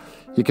that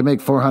you can make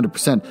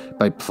 400%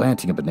 by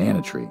planting a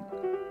banana tree.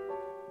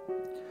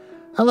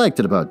 I liked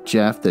it about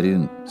Jeff that he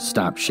didn't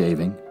stop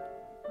shaving.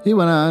 He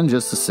went on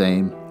just the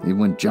same, even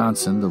when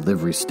Johnson, the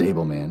livery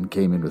stableman,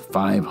 came in with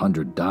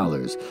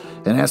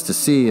 $500 and asked to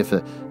see if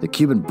the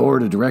Cuban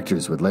board of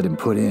directors would let him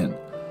put in.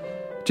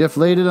 Jeff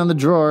laid it on the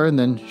drawer and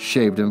then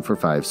shaved him for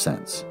 5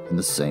 cents in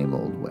the same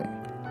old way.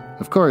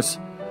 Of course,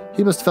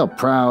 he must have felt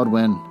proud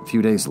when, a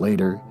few days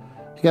later,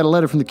 he got a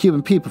letter from the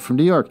Cuban people from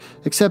New York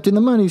accepting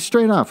the money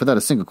straight off without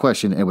a single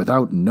question and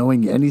without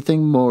knowing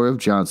anything more of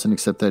Johnson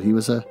except that he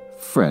was a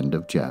friend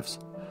of Jeff's.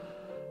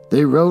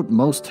 They wrote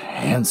most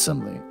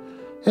handsomely.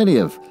 Any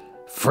of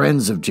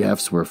friends of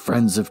Jeff's were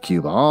friends of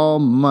Cuba. All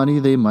money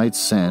they might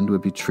send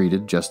would be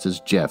treated just as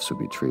Jeff's would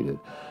be treated.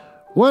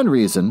 One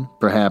reason,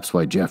 perhaps,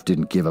 why Jeff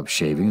didn't give up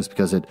shaving is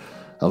because it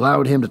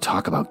allowed him to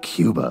talk about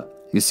Cuba.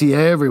 You see,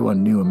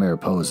 everyone knew in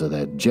Mariposa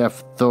that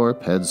Jeff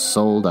Thorpe had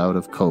sold out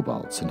of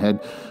cobalts and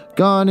had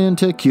gone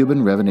into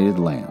Cuban-revenated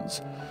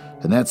lands.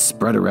 And that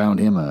spread around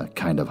him a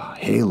kind of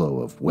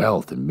halo of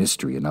wealth and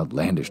mystery and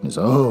outlandishness.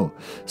 Oh,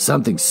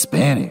 something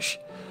Spanish.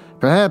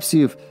 Perhaps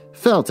you've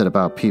felt it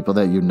about people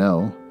that you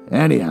know.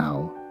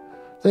 Anyhow,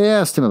 they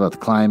asked him about the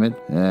climate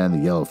and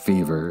the yellow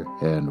fever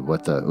and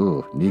what the,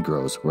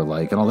 Negroes were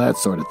like and all that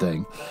sort of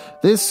thing.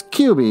 This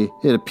Cuba,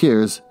 it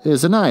appears,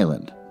 is an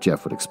island,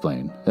 Jeff would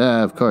explain.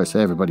 Of course,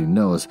 everybody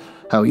knows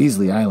how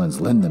easily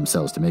islands lend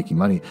themselves to making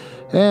money.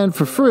 And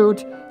for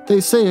fruit,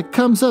 they say it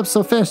comes up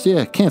so fast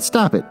you can't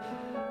stop it.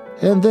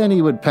 And then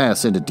he would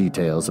pass into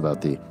details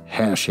about the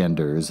hash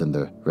enders and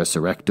the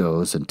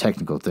resurrectos and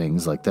technical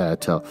things like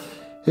that till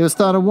it was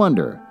thought a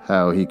wonder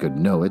how he could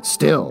know it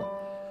still.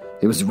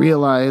 It was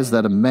realized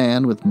that a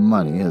man with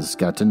money has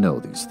got to know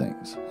these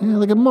things.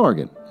 Like a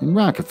Morgan and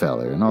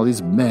Rockefeller and all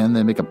these men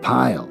that make a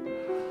pile.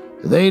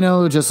 They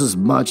know just as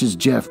much as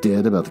Jeff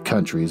did about the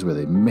countries where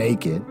they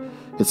make it.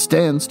 It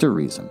stands to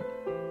reason.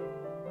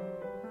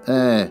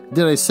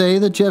 Did I say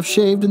that Jeff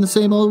shaved in the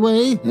same old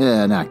way?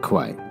 Yeah, not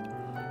quite.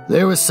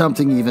 There was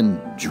something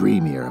even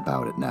dreamier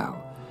about it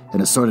now,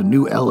 and a sort of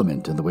new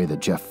element in the way that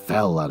Jeff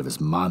fell out of his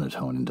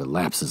monotone into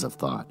lapses of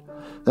thought,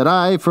 that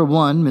I, for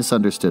one,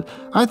 misunderstood.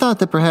 I thought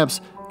that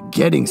perhaps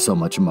getting so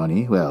much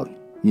money, well,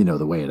 you know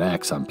the way it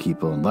acts on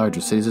people in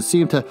larger cities, it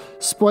seemed to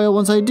spoil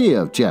one's idea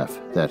of Jeff,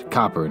 that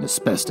copper and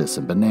asbestos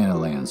and banana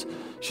lands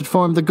should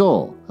form the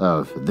goal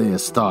of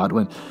this thought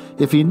when,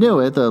 if he knew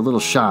it, the little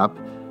shop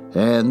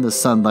and the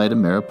sunlight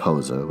in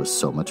Mariposa was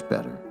so much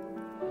better.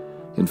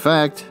 In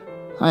fact,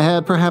 I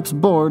had perhaps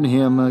borne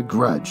him a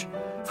grudge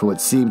for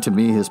what seemed to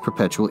me his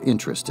perpetual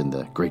interest in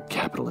the great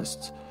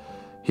capitalists.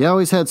 He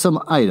always had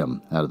some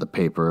item out of the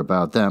paper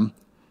about them.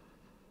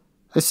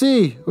 I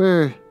see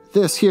where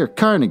this here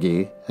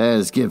Carnegie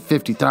has give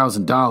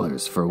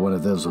 $50,000 for one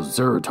of those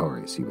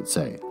observatories, he would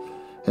say.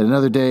 And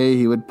another day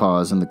he would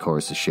pause in the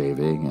course of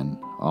shaving and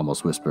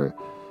almost whisper,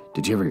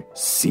 "Did you ever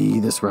see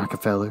this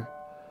Rockefeller?"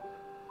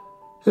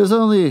 It was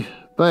only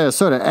by a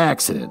sort of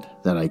accident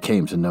that I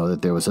came to know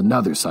that there was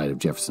another side of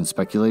Jefferson's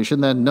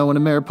speculation that no one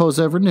in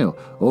Mariposa ever knew,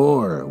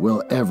 or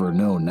will ever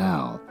know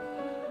now.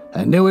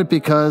 I knew it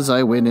because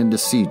I went in to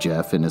see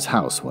Jeff in his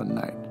house one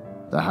night.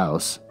 The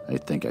house, I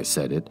think I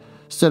said it,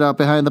 stood out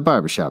behind the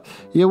barber shop.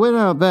 You went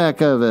out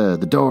back of the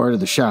door to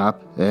the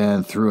shop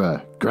and through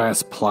a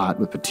grass plot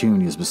with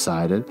petunias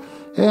beside it,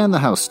 and the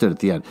house stood at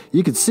the end.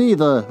 You could see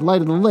the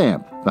light of the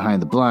lamp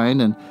behind the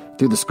blind and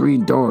through the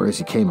screen door as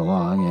you came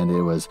along, and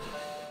it was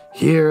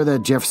here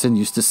that Jefferson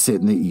used to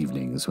sit in the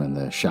evenings when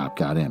the shop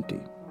got empty.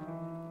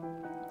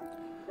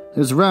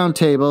 There was a round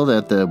table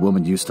that the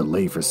woman used to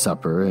lay for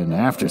supper, and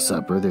after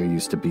supper there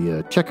used to be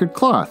a checkered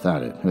cloth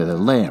on it with a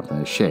lamp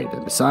and a shade,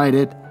 and beside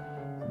it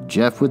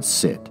Jeff would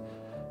sit,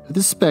 with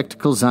his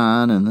spectacles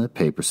on and the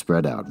paper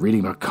spread out, reading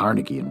about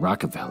Carnegie and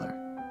Rockefeller.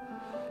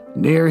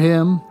 Near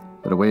him,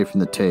 but away from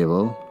the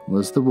table,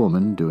 was the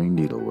woman doing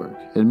needlework,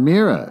 and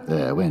Mira,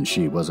 when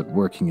she wasn't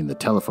working in the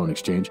telephone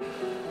exchange,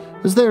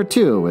 was there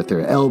too, with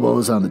her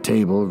elbows on the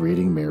table,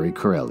 reading Mary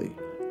Corelli.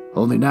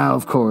 Only now,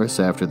 of course,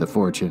 after the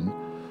fortune,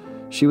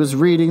 she was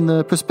reading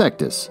the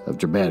prospectus of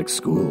dramatic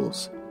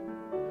schools.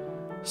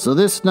 So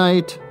this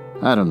night,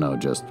 I don't know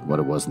just what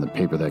it was in the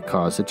paper that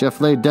caused it, Jeff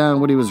laid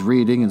down what he was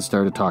reading and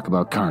started to talk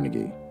about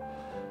Carnegie.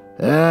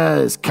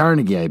 This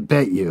Carnegie, I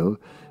bet you,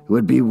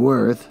 would be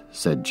worth,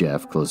 said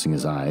Jeff, closing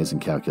his eyes in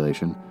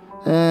calculation,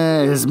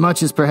 as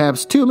much as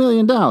perhaps $2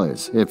 million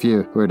if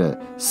you were to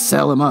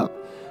sell him up.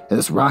 And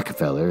this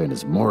Rockefeller and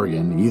his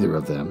Morgan, either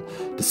of them,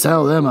 to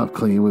sell them up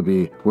clean would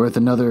be worth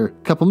another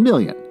couple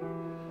million.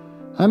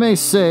 I may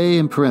say,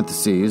 in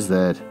parentheses,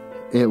 that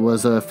it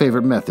was a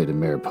favorite method in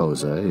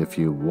Mariposa if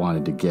you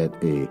wanted to get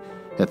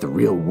at the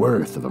real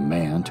worth of a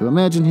man, to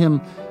imagine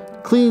him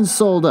clean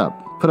sold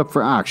up, put up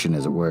for auction,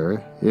 as it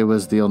were. It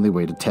was the only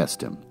way to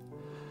test him.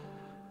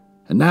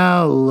 And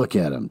now look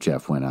at them,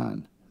 Jeff went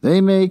on. They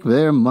make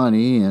their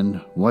money, and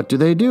what do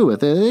they do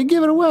with it? They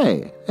give it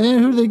away. And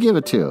who do they give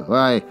it to?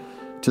 Why,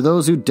 to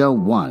those who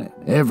don't want it,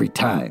 every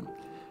time.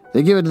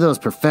 They give it to those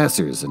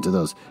professors and to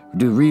those who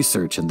do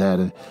research and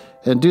that.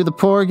 And do the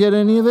poor get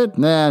any of it?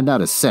 Nah,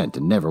 not a cent,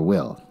 and never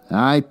will.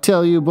 I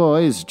tell you,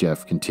 boys,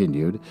 Jeff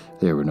continued.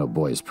 There were no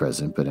boys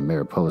present, but in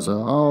Mariposa,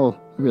 all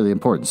really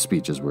important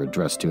speeches were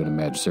addressed to an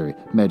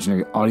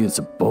imaginary audience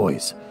of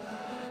boys.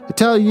 I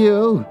tell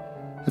you,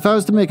 if I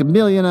was to make $1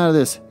 million out of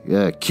this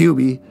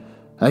cubie,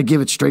 I'd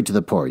give it straight to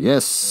the poor.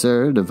 Yes,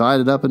 sir,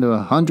 divide it up into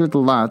 100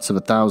 lots of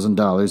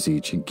 $1,000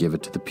 each and give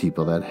it to the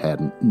people that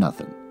hadn't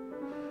nothing.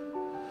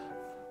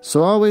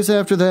 So always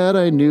after that,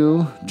 I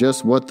knew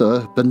just what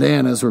the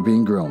bananas were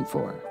being grown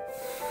for.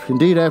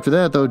 Indeed, after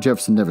that, though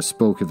Jefferson never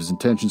spoke of his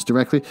intentions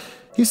directly,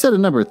 he said a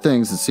number of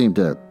things that seemed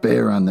to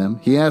bear on them.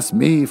 He asked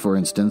me, for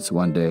instance,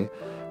 one day,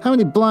 how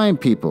many blind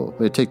people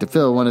would it take to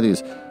fill one of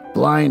these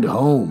blind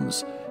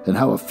homes, and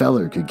how a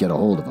feller could get a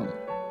hold of them.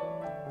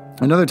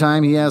 Another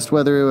time, he asked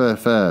whether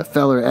if a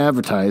feller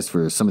advertised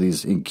for some of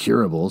these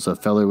incurables, a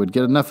feller would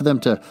get enough of them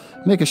to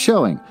make a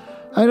showing.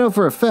 I know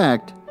for a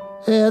fact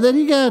that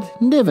he got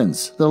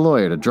Nivens, the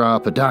lawyer, to draw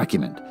up a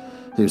document.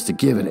 He was to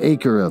give an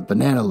acre of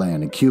banana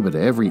land in Cuba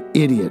to every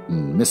idiot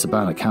in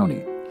Missabana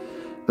County.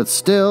 But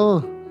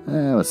still,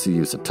 what's the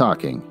use of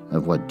talking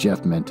of what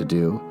Jeff meant to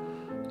do?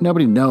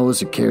 Nobody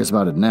knows or cares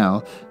about it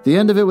now. The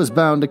end of it was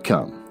bound to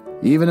come.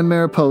 Even in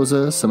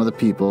Mariposa, some of the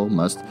people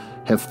must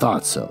have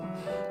thought so.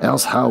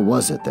 Else how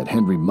was it that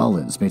Henry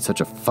Mullins made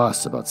such a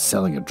fuss about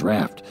selling a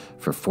draft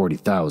for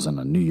 $40,000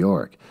 on New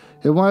York?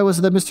 And why was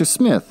it that Mr.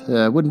 Smith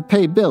wouldn't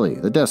pay Billy,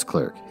 the desk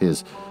clerk,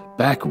 his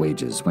back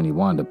wages when he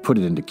wanted to put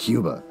it into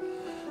Cuba?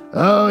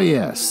 Oh,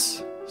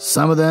 yes,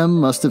 some of them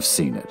must have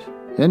seen it.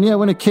 And yet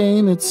when it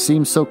came, it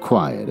seemed so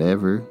quiet,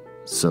 ever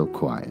so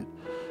quiet.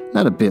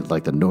 Not a bit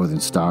like the Northern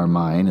Star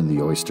Mine and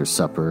the Oyster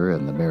Supper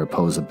and the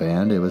Mariposa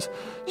Band. It was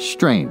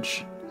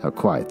strange how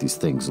quiet these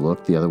things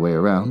looked the other way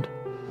around.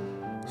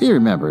 You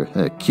remember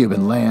the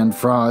Cuban land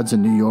frauds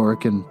in New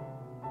York and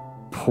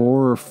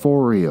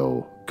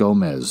Porfirio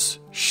Gomez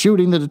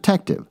shooting the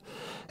detective,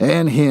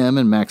 and him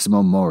and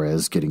Maximo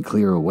Morez getting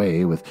clear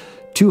away with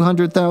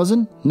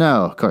 $200,000?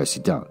 No, of course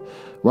you don't.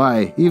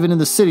 Why, even in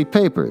the city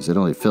papers, it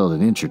only filled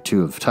an inch or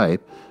two of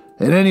type,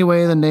 and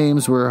anyway, the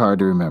names were hard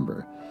to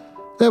remember.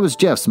 That was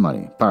Jeff's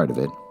money, part of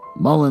it.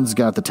 Mullins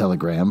got the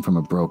telegram from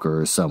a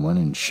broker or someone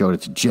and showed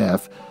it to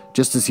Jeff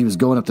just as he was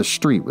going up the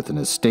street with an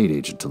estate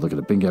agent to look at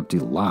a big empty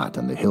lot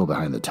on the hill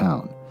behind the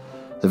town.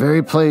 The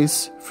very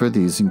place for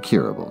these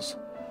incurables.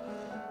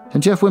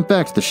 And Jeff went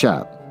back to the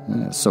shop.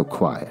 So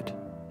quiet.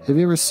 Have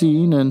you ever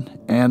seen an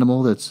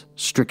animal that's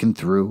stricken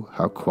through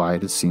how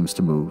quiet it seems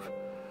to move?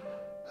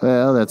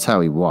 Well, that's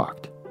how he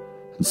walked.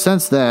 And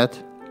since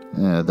that,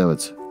 though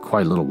it's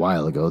quite a little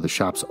while ago, the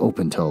shop's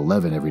open till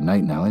 11 every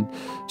night now, and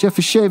Jeff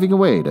is shaving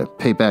away to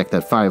pay back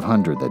that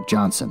 $500 that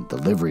Johnson, the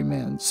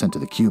liveryman, sent to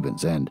the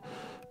Cubans. And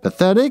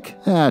pathetic?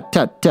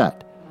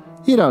 Tut.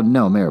 You don't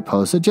know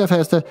Mariposa. Jeff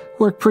has to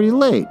work pretty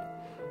late.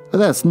 But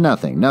that's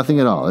nothing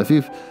at all. If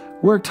you've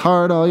worked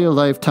hard all your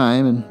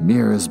lifetime, and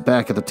Mira's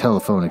back at the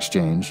telephone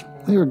exchange,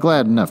 they were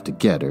glad enough to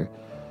get her.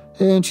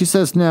 And she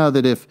says now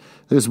that if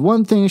there's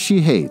one thing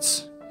she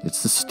hates,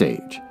 it's the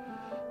stage.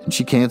 And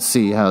she can't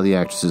see how the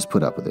actresses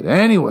put up with it.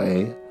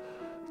 Anyway,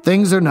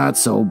 things are not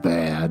so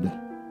bad.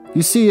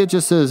 You see it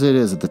just as it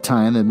is at the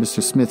time that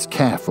Mr. Smith's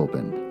calf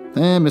opened.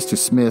 And Mr.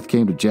 Smith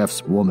came to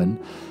Jeff's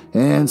woman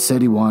and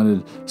said he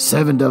wanted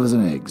 7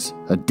 dozen eggs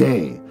a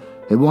day.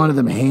 He wanted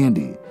them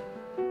handy.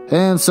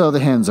 And so the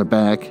hens are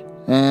back,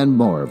 and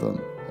more of them.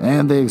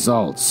 And they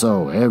exalt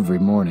so every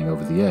morning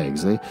over the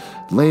eggs. They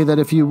lay that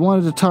if you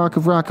wanted to talk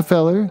of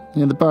Rockefeller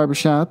in the barber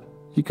shop,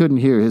 you couldn't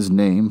hear his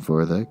name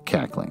for the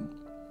cackling.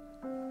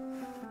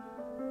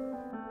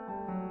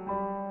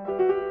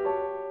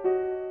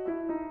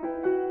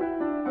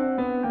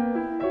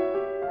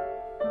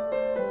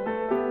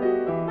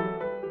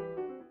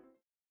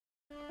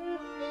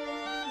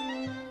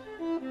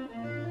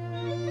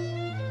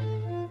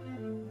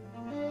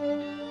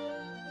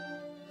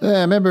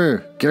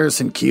 Remember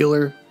Garrison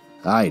Keillor?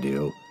 I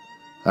do.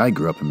 I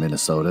grew up in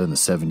Minnesota in the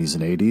 70s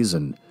and 80s,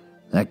 and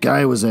that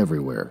guy was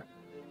everywhere.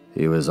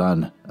 He was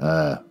on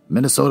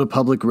Minnesota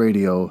Public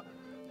Radio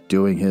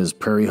doing his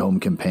Prairie Home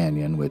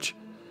Companion, which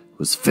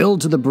was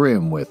filled to the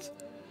brim with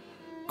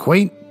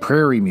quaint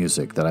prairie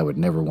music that I would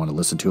never want to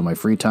listen to in my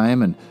free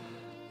time, and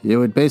you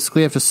would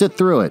basically have to sit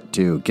through it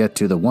to get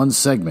to the one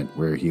segment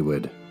where he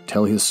would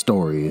tell his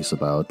stories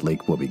about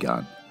Lake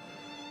Wobegon.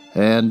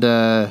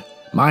 And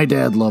my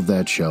dad loved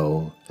that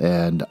show,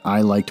 and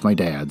I liked my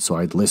dad, so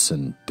I'd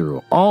listen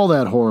through all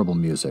that horrible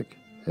music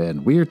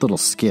and weird little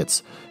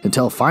skits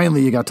until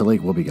finally you got to Lake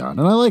Wobegon.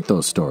 And I like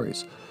those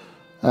stories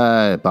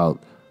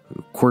about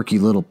quirky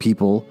little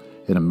people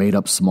in a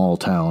made-up small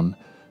town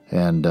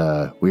and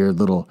weird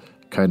little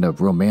kind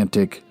of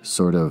romantic,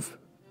 sort of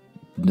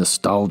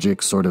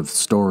nostalgic sort of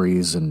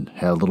stories and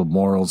had little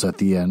morals at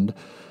the end.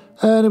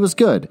 And it was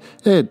good.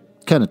 It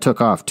kind of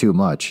took off too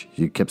much.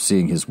 You kept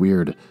seeing his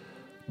weird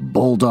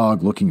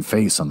bulldog-looking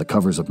face on the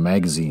covers of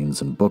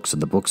magazines and books in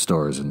the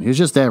bookstores, and he was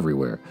just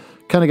everywhere.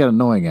 Kind of got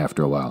annoying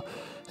after a while.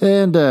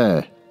 And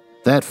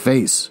that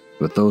face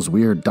with those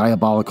weird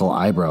diabolical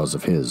eyebrows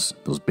of his,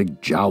 those big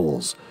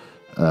jowls,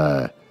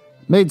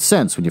 made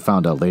sense when you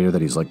found out later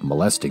that he's like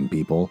molesting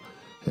people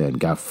and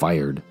got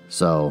fired.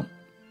 So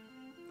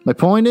my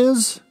point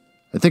is,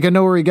 I think I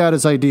know where he got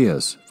his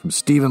ideas. From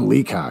Stephen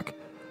Leacock.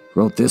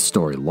 Wrote this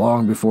story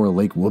long before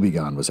Lake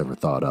Wobegon was ever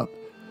thought up.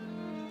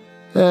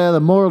 The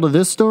moral of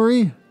this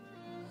story?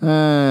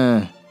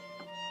 I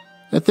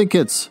think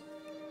it's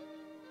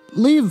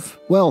leave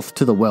wealth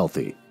to the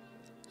wealthy.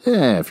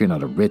 If you're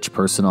not a rich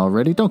person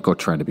already, don't go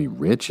trying to be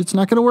rich. It's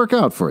not going to work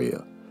out for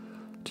you.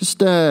 Just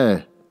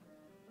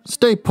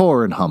stay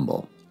poor and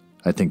humble.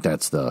 I think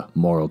that's the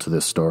moral to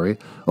this story.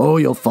 Oh,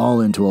 you'll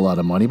fall into a lot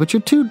of money, but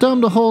you're too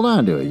dumb to hold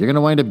on to it. You're going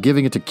to wind up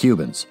giving it to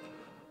Cubans.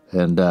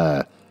 And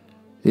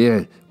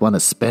you want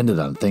to spend it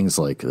on things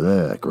like,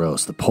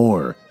 gross, the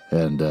poor.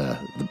 And the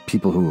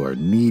people who are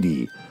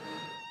needy.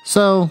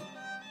 So,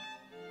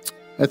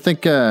 I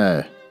think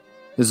this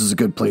is a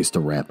good place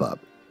to wrap up.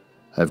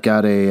 I've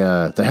got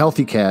the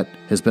healthy cat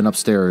has been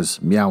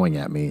upstairs meowing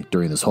at me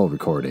during this whole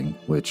recording,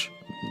 which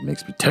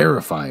makes me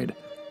terrified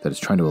that it's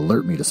trying to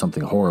alert me to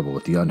something horrible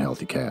with the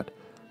unhealthy cat.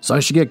 So I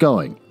should get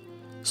going.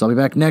 So I'll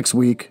be back next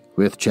week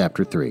with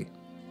Chapter 3.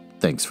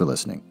 Thanks for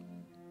listening.